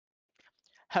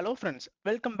Hello friends,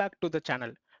 welcome back to the channel.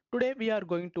 Today we are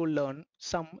going to learn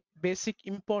some basic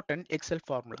important Excel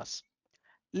formulas.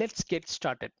 Let's get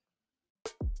started.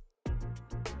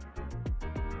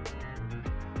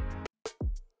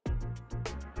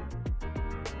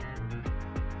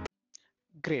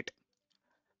 Great.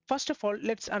 First of all,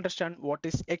 let's understand what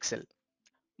is Excel.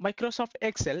 Microsoft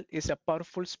Excel is a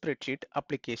powerful spreadsheet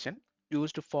application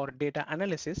used for data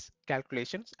analysis,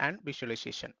 calculations, and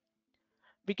visualization.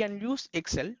 We can use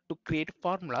Excel to create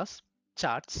formulas,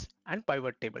 charts, and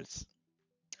pivot tables.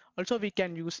 Also, we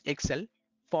can use Excel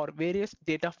for various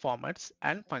data formats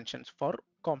and functions for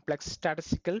complex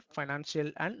statistical,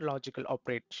 financial, and logical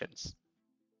operations.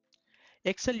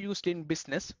 Excel used in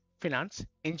business, finance,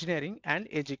 engineering, and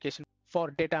education for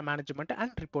data management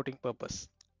and reporting purpose.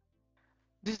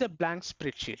 This is a blank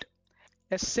spreadsheet.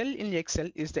 A cell in Excel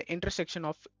is the intersection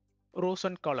of rows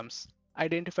and columns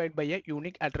identified by a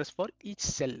unique address for each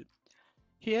cell.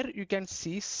 Here you can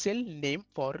see cell name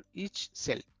for each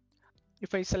cell.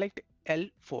 If I select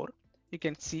L4, you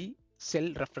can see cell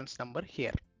reference number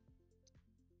here.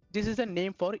 This is the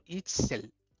name for each cell.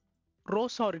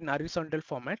 Rows are in horizontal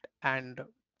format and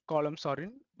columns are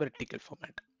in vertical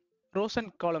format. Rows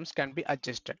and columns can be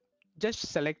adjusted.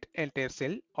 Just select entire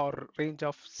cell or range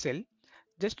of cell,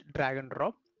 just drag and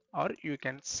drop, or you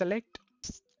can select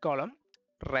column,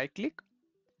 right click,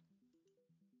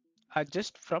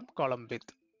 adjust from column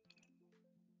width.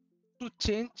 To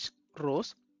change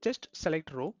rows, just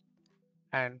select row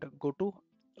and go to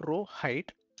row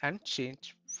height and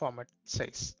change format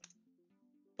size.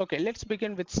 Okay, let's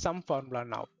begin with sum formula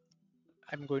now.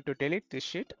 I'm going to delete this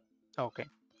sheet. Okay.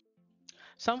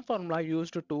 Sum formula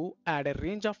used to add a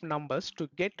range of numbers to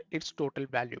get its total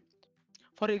value.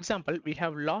 For example, we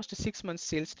have lost 6 months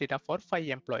sales data for 5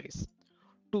 employees.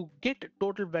 To get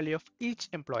total value of each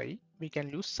employee, we can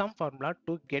use sum formula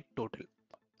to get total.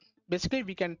 Basically,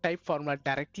 we can type formula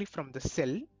directly from the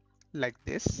cell like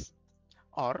this,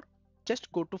 or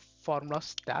just go to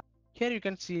formulas tab. Here you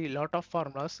can see a lot of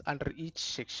formulas under each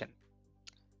section.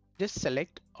 Just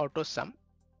select auto sum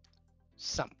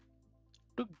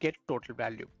to get total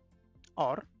value,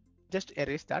 or just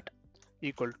erase that,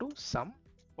 equal to sum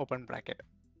open bracket.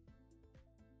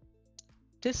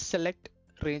 Just select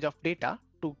range of data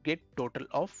to get total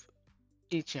of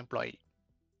each employee.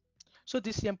 So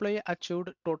this employee achieved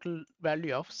total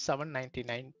value of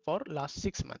 799 for last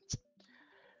 6 months.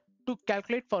 To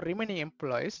calculate for remaining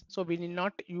employees, so we need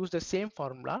not use the same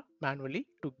formula manually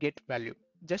to get value.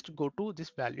 Just go to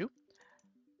this value,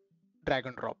 drag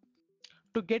and drop.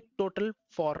 To get total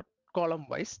for column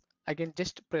wise, again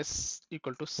just press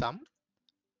equal to sum,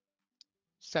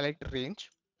 select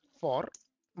range for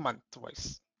month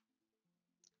wise.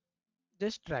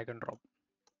 Just drag and drop.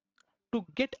 To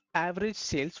get average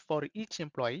sales for each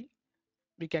employee,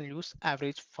 we can use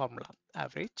average formula.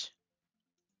 Average,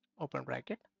 open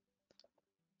bracket,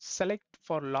 select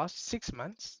for last 6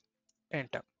 months,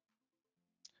 enter.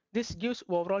 This gives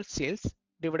overall sales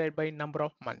divided by number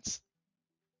of months.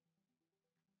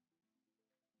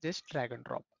 Just drag and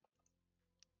drop.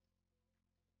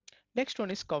 Next one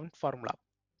is count formula.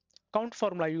 Count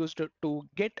formula used to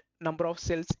get number of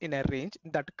cells in a range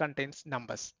that contains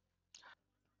numbers.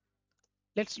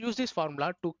 Let's use this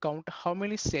formula to count how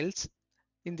many cells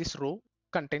in this row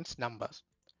contains numbers.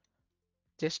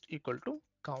 Just equal to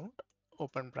count,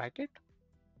 open bracket,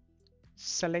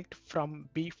 select from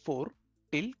B4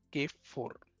 till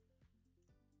K4,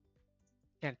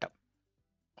 enter.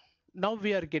 Now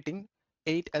we are getting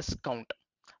 8 as count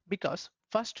because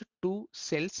first two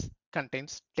cells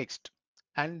contains text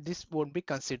and this won't be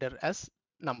considered as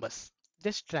numbers.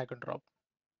 Just drag and drop.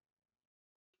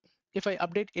 If I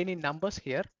update any numbers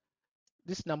here,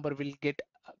 this number will get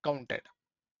counted.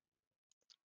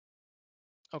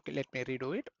 Okay, let me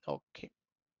redo it. Okay.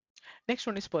 Next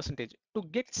one is percentage. To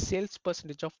get sales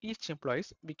percentage of each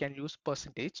employees, we can use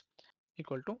percentage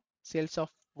equal to sales of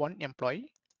one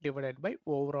employee divided by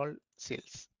overall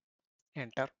sales.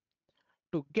 Enter.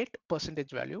 To get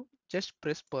percentage value, just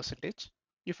press percentage.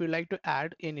 If you like to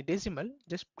add any decimal,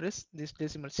 just press this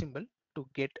decimal symbol to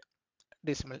get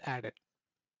decimal added.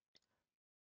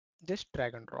 Just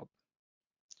drag and drop.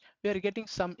 We are getting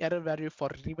some error value for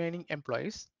remaining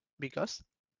employees because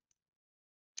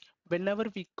whenever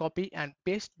we copy and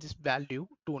paste this value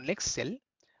to next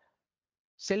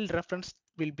cell reference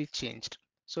will be changed.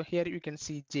 So here you can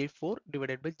see J4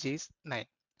 divided by J9.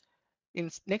 In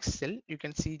next cell, you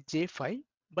can see J5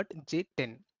 but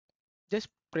J10. Just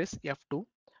press F2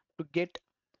 to get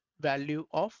value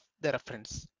of the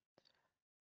reference.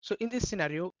 So in this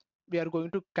scenario, we are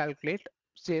going to calculate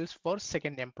sales for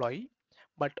second employee,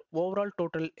 but overall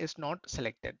total is not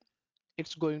selected.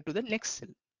 It's going to the next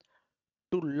cell.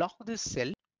 To lock this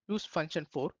cell, use function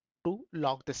for to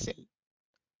lock the cell.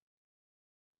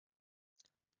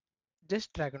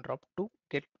 Just drag and drop to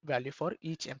get value for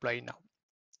each employee now.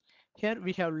 Here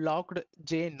we have logged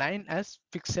J9 as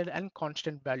fixed and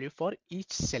constant value for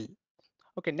each cell.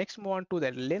 Okay, next move on to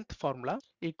the length formula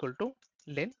equal to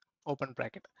length open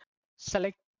bracket.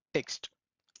 Select text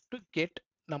to get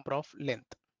number of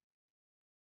length.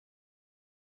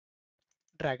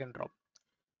 Drag and drop.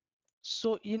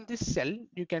 So in this cell,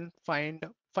 you can find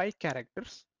 5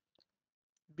 characters.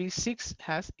 B6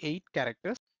 has 8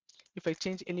 characters. If I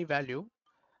change any value,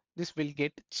 this will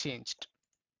get changed.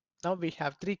 Now we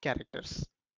have 3 characters.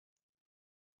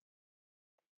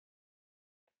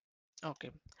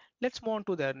 Okay, let's move on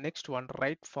to the next one,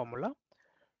 right formula.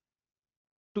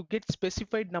 To get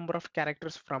specified number of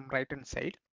characters from right hand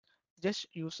side, just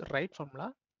use right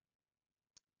formula,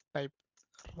 type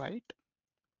right,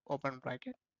 open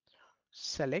bracket,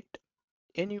 select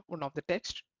any one of the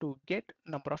text to get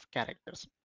number of characters.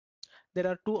 There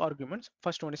are two arguments.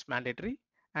 First one is mandatory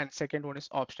and second one is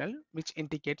optional, which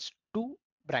indicates two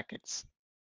brackets.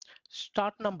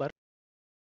 Start number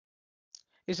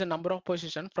is a number of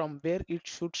position from where it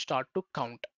should start to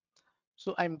count.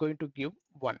 So I'm going to give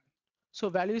 1. So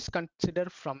value is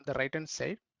considered from the right hand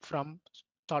side from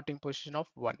starting position of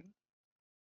 1.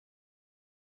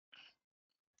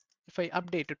 If I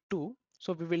update it 2,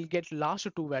 so we will get last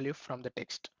 2 value from the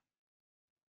text.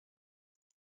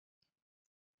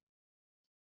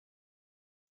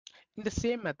 In the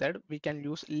same method, we can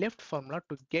use left formula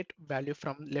to get value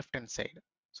from left hand side.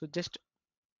 So just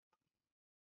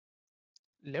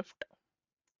left,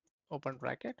 open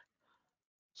bracket,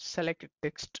 select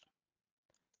text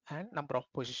and number of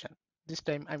position. This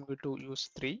time I'm going to use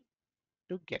 3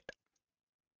 to get.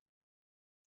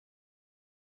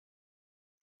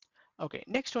 Okay,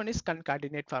 next one is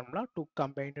concatenate formula to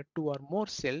combine 2 or more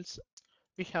cells.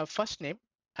 We have first name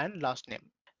and last name.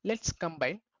 Let's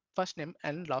combine first name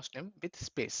and last name with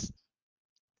space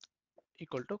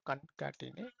equal to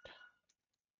concatenate,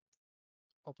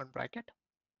 open bracket,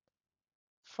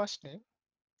 first name,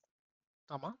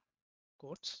 comma,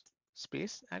 quotes,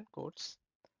 space and quotes,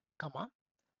 comma,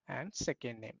 and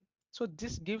second name. So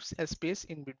this gives a space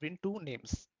in between two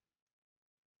names.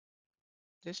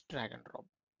 Just drag and drop.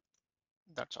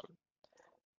 That's all.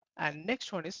 And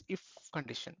next one is if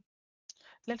condition.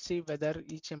 Let's see whether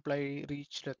each employee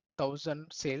reached 1,000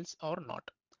 sales or not.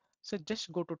 So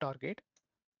just go to target.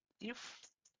 If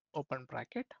open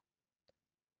bracket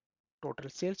total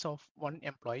sales of one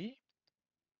employee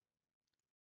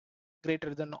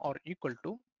greater than or equal to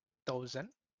 1,000.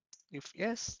 If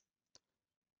yes,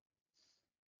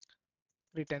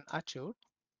 return achieved.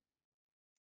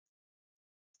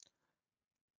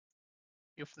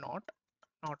 If not,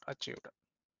 not achieved.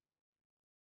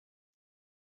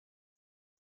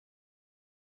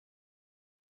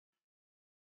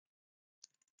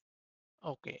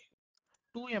 Okay,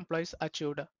 2 employees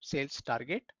achieved sales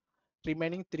target,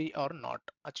 remaining 3 are not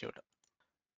achieved.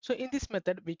 So in this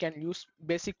method, we can use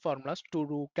basic formulas to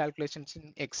do calculations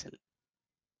in Excel.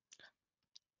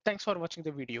 Thanks for watching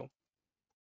the video.